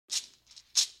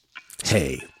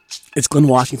Hey, it's Glenn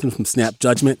Washington from Snap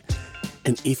Judgment.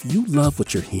 And if you love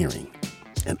what you're hearing,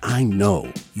 and I know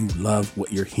you love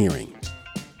what you're hearing,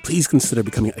 please consider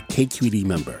becoming a KQED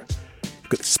member. You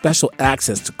get special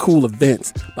access to cool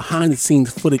events,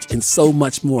 behind-the-scenes footage, and so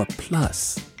much more.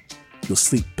 Plus, you'll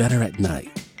sleep better at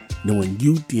night knowing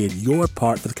you did your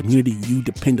part for the community you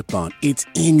depend upon. It's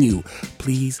in you.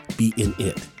 Please be in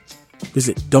it.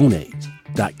 Visit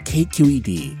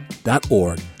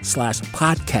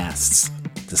donate.kqed.org/podcasts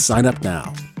to sign up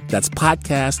now. That's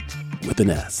podcast with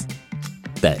an S.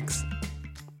 Thanks.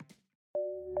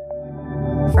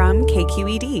 From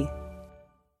KQED.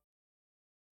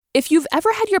 If you've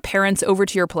ever had your parents over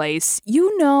to your place,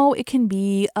 you know it can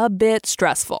be a bit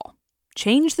stressful.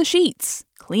 Change the sheets,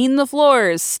 clean the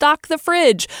floors, stock the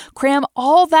fridge, cram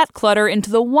all that clutter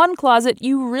into the one closet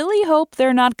you really hope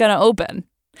they're not going to open.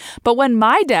 But when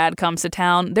my dad comes to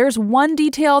town, there's one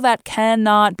detail that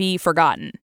cannot be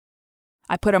forgotten.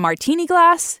 I put a martini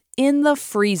glass in the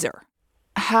freezer.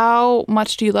 How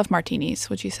much do you love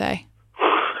martinis, would you say?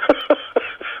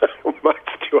 Much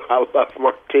do I love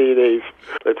martinis.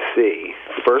 Let's see.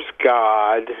 First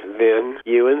God, then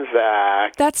you and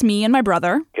Zach. That's me and my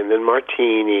brother. And then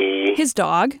Martini. His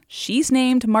dog. She's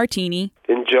named Martini.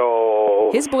 Then Joel.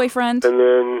 His boyfriend. And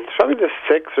then probably the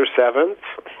 6th or 7th.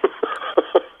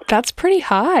 That's pretty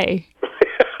high.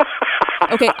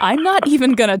 Okay, I'm not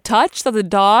even gonna touch that the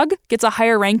dog gets a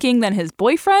higher ranking than his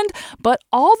boyfriend, but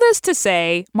all this to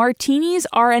say, martinis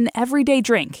are an everyday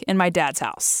drink in my dad's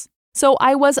house. So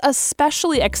I was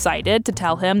especially excited to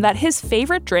tell him that his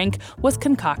favorite drink was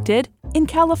concocted in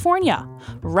California,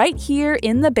 right here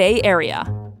in the Bay Area.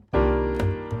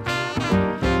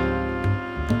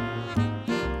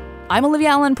 I'm Olivia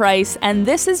Allen Price, and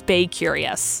this is Bay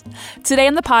Curious. Today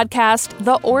on the podcast,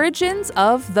 the origins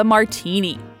of the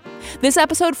martini. This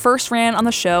episode first ran on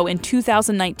the show in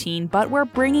 2019, but we're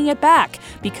bringing it back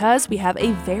because we have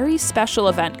a very special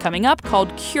event coming up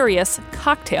called Curious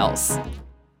Cocktails.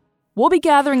 We'll be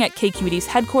gathering at KQED's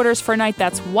headquarters for a night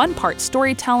that's one part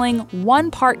storytelling,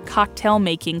 one part cocktail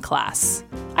making class.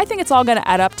 I think it's all going to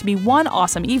add up to be one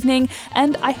awesome evening,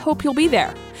 and I hope you'll be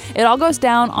there. It all goes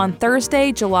down on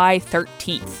Thursday, July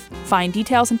 13th. Find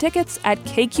details and tickets at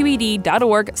kqed.org/live.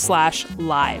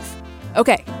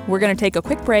 Okay, we're going to take a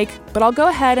quick break, but I'll go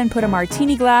ahead and put a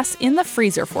martini glass in the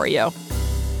freezer for you.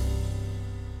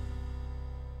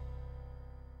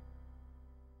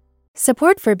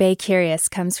 Support for Bay Curious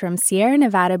comes from Sierra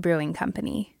Nevada Brewing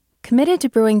Company, committed to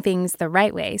brewing things the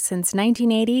right way since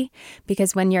 1980,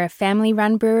 because when you're a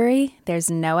family-run brewery, there's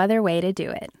no other way to do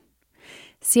it.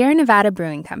 Sierra Nevada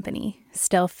Brewing Company,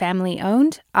 still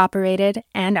family-owned, operated,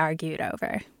 and argued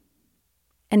over.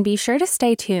 And be sure to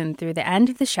stay tuned through the end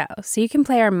of the show so you can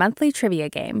play our monthly trivia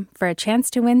game for a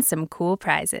chance to win some cool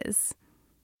prizes.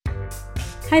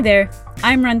 Hi there,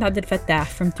 I'm Rand Abdel Fattah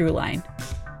from Throughline.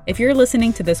 If you're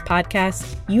listening to this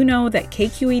podcast, you know that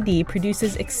KQED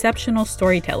produces exceptional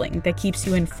storytelling that keeps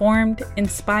you informed,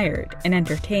 inspired, and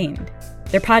entertained.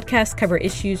 Their podcasts cover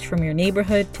issues from your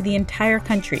neighborhood to the entire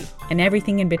country and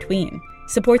everything in between.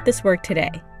 Support this work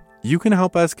today. You can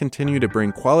help us continue to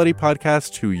bring quality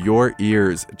podcasts to your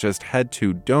ears. Just head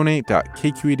to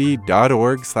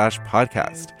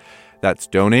donate.kqed.org/podcast. That's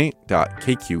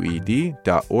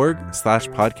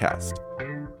donate.kqed.org/podcast.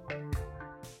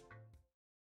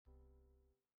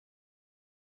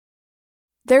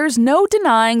 There's no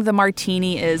denying the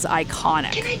martini is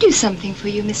iconic. Can I do something for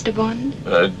you, Mr. Bond?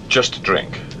 Just a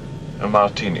drink. A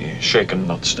martini, shaken,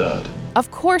 not stirred.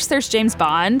 Of course there's James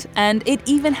Bond, and it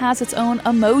even has its own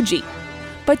emoji.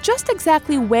 But just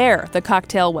exactly where the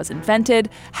cocktail was invented,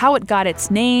 how it got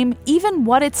its name, even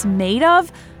what it's made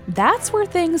of, that's where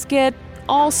things get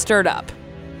all stirred up.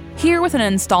 Here with an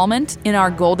installment in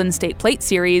our Golden State Plate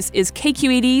series is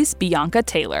KQED's Bianca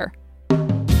Taylor.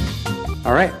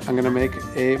 All right, I'm going to make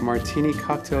a martini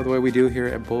cocktail the way we do here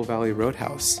at Bull Valley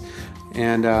Roadhouse.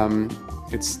 And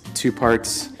it's 2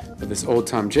 parts of this Old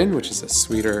Tom gin, which is a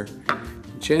sweeter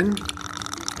gin.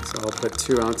 So I'll put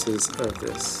 2 ounces of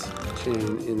this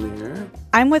gin in there.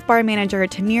 I'm with bar manager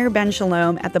Tamir Ben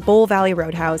Shalom at the Bull Valley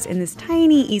Roadhouse in this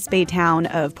tiny East Bay town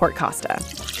of Port Costa.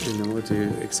 And then we'll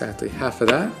do exactly half of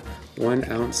that. 1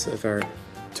 ounce of our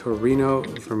Torino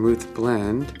Vermouth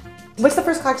blend. What's the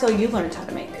first cocktail you learned how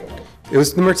to make? It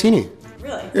was the martini.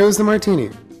 Really? It was the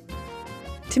martini.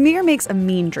 Tamir makes a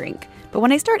mean drink, but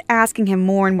when I start asking him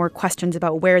more and more questions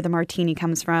about where the martini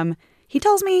comes from, he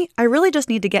tells me I really just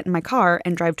need to get in my car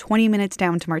and drive 20 minutes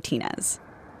down to Martinez.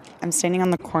 I'm standing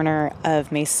on the corner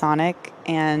of Masonic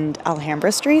and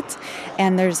Alhambra Streets,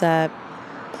 and there's a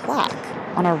plaque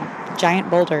on a giant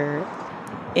boulder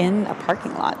in a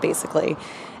parking lot, basically.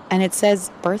 and it says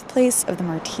birthplace of the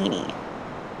Martini.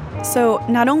 So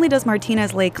not only does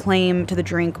Martinez lay claim to the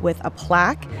drink with a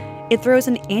plaque, it throws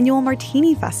an annual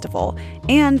Martini festival,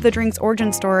 and the drink's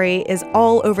origin story is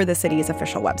all over the city's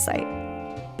official website.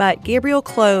 But Gabriel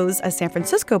Close, a San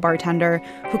Francisco bartender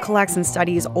who collects and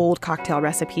studies old cocktail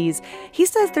recipes, he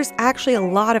says there's actually a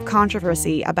lot of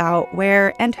controversy about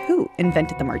where and who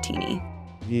invented the Martini.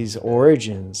 These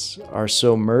origins are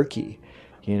so murky.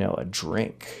 A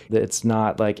drink that's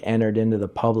not like entered into the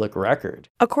public record.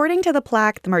 According to the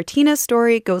plaque, the Martinez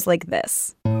story goes like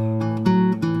this.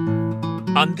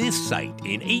 On this site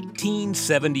in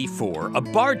 1874, a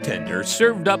bartender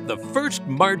served up the first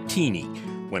martini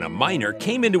when a miner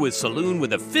came into his saloon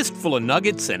with a fistful of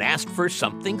nuggets and asked for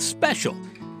something special.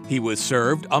 He was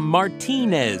served a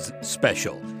Martinez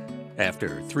special.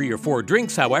 After 3 or 4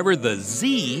 drinks, however, the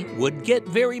Z would get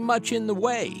very much in the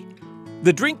way.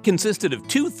 The drink consisted of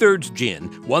 2/3 gin,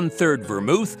 1/3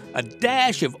 vermouth, a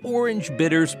dash of orange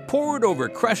bitters poured over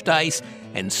crushed ice,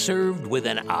 and served with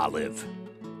an olive.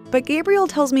 But Gabriel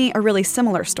tells me a really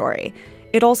similar story.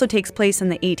 It also takes place in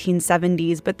the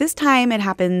 1870s, but this time it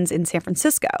happens in San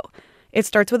Francisco. It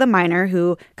starts with a miner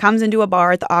who comes into a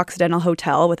bar at the Occidental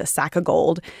Hotel with a sack of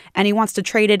gold, and he wants to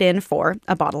trade it in for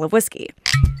a bottle of whiskey.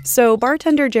 So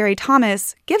bartender Jerry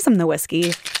Thomas gives him the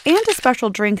whiskey and a special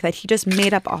drink that he just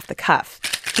made up off the cuff.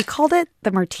 He called it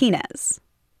the Martinez.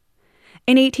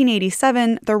 In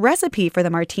 1887, the recipe for the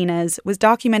Martinez was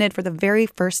documented for the very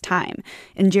first time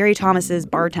in Jerry Thomas's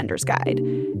Bartender's Guide.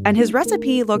 And his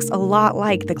recipe looks a lot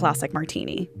like the classic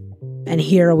martini. And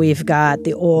here we've got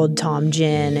the Old Tom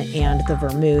gin and the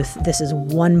vermouth. This is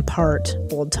 1 part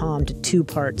Old Tom to 2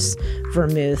 parts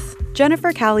vermouth.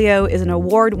 Jennifer Callio is an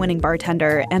award-winning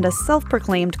bartender and a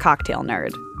self-proclaimed cocktail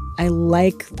nerd. I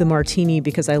like the martini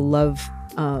because I love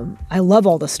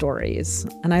all the stories,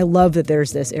 and I love that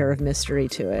there's this air of mystery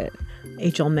to it.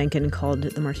 H.L. Mencken called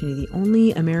the martini the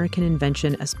only American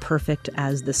invention as perfect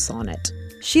as the sonnet.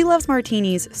 She loves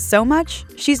martinis so much,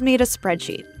 she's made a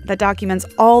spreadsheet that documents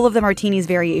all of the martinis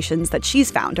variations that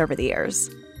she's found over the years.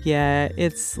 Yeah,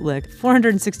 it's like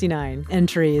 469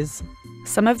 entries.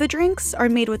 Some of the drinks are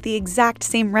made with the exact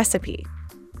same recipe,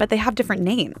 but they have different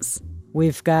names.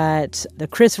 We've got the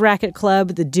Chris Racket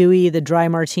Club, the Dewey, the Dry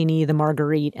Martini, the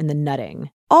Marguerite, and the Nutting.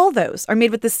 All those are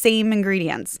made with the same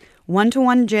ingredients,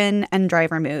 1-to-1 gin and dry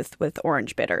vermouth with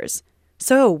orange bitters.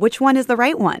 So which one is the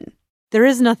right one? There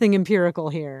is nothing empirical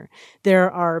here. There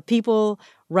are people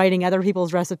writing other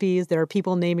people's recipes. There are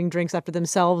people naming drinks after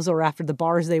themselves or after the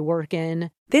bars they work in.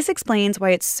 This explains why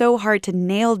it's so hard to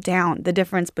nail down the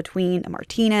difference between a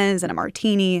Martinez and a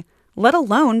martini, let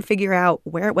alone figure out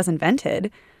where it was invented.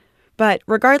 But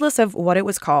regardless of what it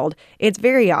was called, it's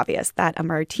very obvious that a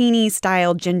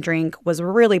martini-style gin drink was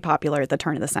really popular at the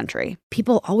turn of the century.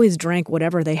 People always drank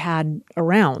whatever they had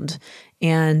around.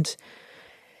 And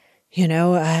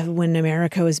when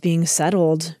America was being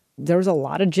settled, there was a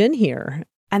lot of gin here.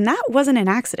 And that wasn't an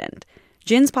accident.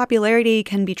 Gin's popularity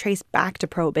can be traced back to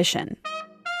Prohibition.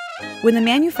 When the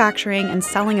manufacturing and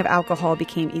selling of alcohol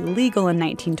became illegal in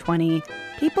 1920,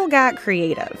 people got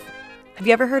creative. Have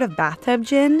you ever heard of bathtub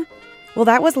gin? Well,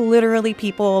 that was literally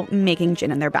people making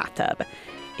gin in their bathtub.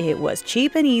 It was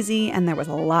cheap and easy, and there was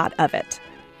a lot of it.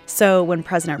 So when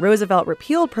President Roosevelt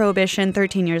repealed Prohibition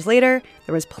 13 years later,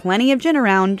 there was plenty of gin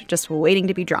around, just waiting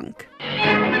to be drunk.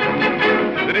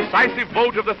 The decisive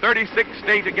vote of the 36th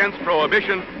state against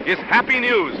Prohibition is happy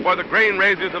news for the grain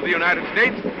raisers of the United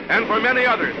States and for many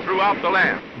others throughout the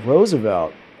land.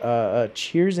 Roosevelt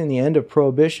cheersing the end of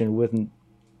Prohibition with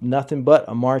nothing but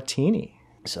a martini.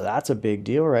 So that's a big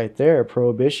deal right there.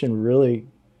 Prohibition really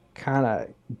kind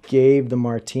of gave the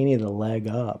martini the leg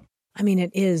up. I mean, it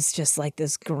is just like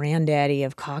this granddaddy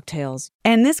of cocktails.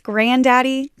 And this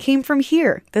granddaddy came from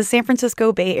here, the San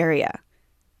Francisco Bay Area.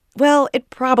 Well, it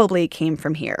probably came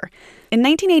from here. In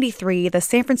 1983, the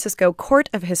San Francisco Court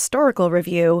of Historical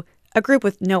Review, a group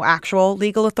with no actual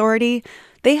legal authority,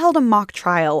 they held a mock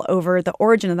trial over the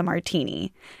origin of the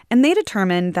martini, and they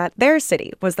determined that their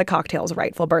city was the cocktail's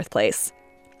rightful birthplace.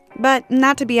 But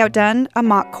not to be outdone, a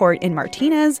mock court in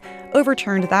Martinez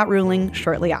overturned that ruling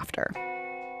shortly after.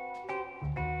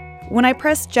 When I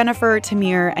pressed Jennifer,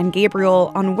 Tamir, and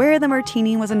Gabriel on where the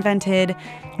martini was invented,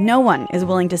 no one is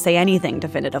willing to say anything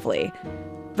definitively.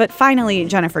 But finally,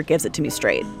 Jennifer gives it to me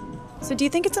straight. So do you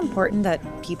think it's important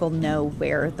that people know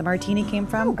where the martini came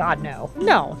from? Oh, God, no.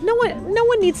 No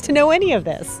one needs to know any of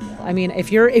this. I mean, if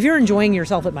you're enjoying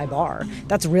yourself at my bar,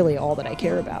 that's really all that I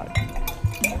care about.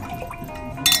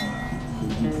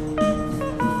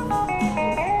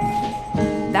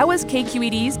 That was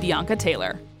KQED's Bianca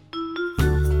Taylor.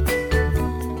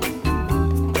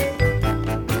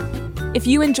 If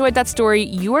you enjoyed that story,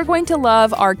 you are going to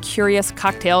love our Curious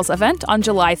Cocktails event on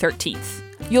July 13th.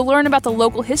 You'll learn about the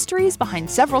local histories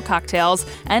behind several cocktails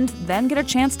and then get a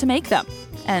chance to make them.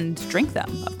 And drink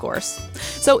them, of course.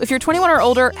 So if you're 21 or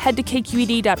older, head to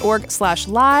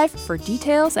kqed.org/live for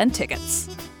details and tickets.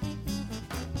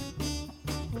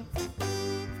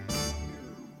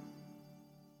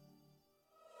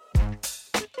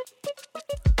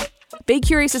 Bay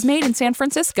Curious is made in San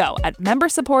Francisco at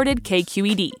member-supported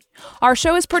KQED. Our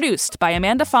show is produced by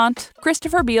Amanda Font,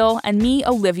 Christopher Beal, and me,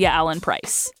 Olivia Allen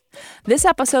Price. This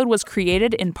episode was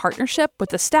created in partnership with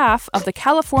the staff of the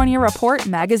California Report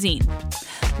magazine.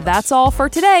 That's all for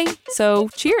today, so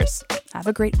cheers. Have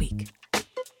a great week.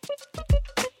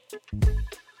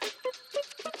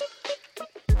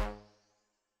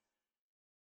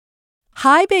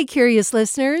 Hi, Bay Curious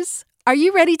listeners. Are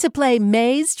you ready to play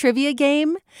May's trivia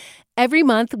game? Every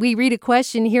month, we read a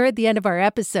question here at the end of our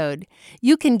episode.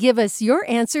 You can give us your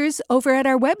answers over at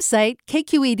our website,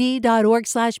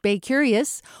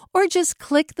 kqed.org/baycurious, or just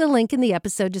click the link in the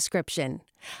episode description.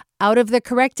 Out of the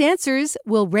correct answers,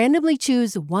 we'll randomly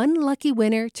choose one lucky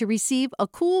winner to receive a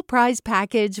cool prize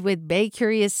package with Bay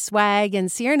Curious swag and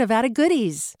Sierra Nevada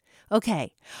goodies.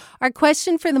 Okay, our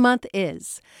question for the month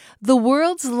is, the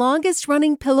world's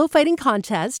longest-running pillow fighting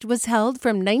contest was held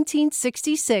from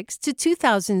 1966 to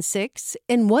 2006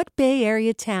 in what Bay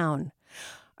Area town?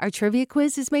 Our trivia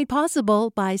quiz is made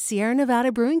possible by Sierra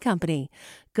Nevada Brewing Company.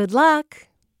 Good luck!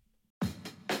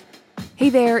 Hey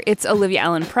there, it's Olivia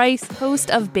Allen Price,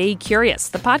 host of Bay Curious,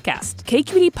 the podcast.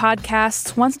 KQED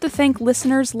Podcasts wants to thank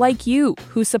listeners like you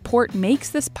whose support makes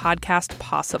this podcast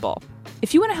possible.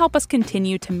 If you want to help us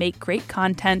continue to make great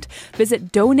content,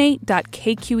 visit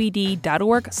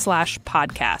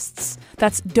donate.kqed.org/podcasts.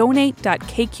 That's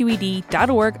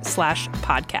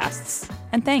donate.kqed.org/podcasts.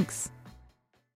 And thanks.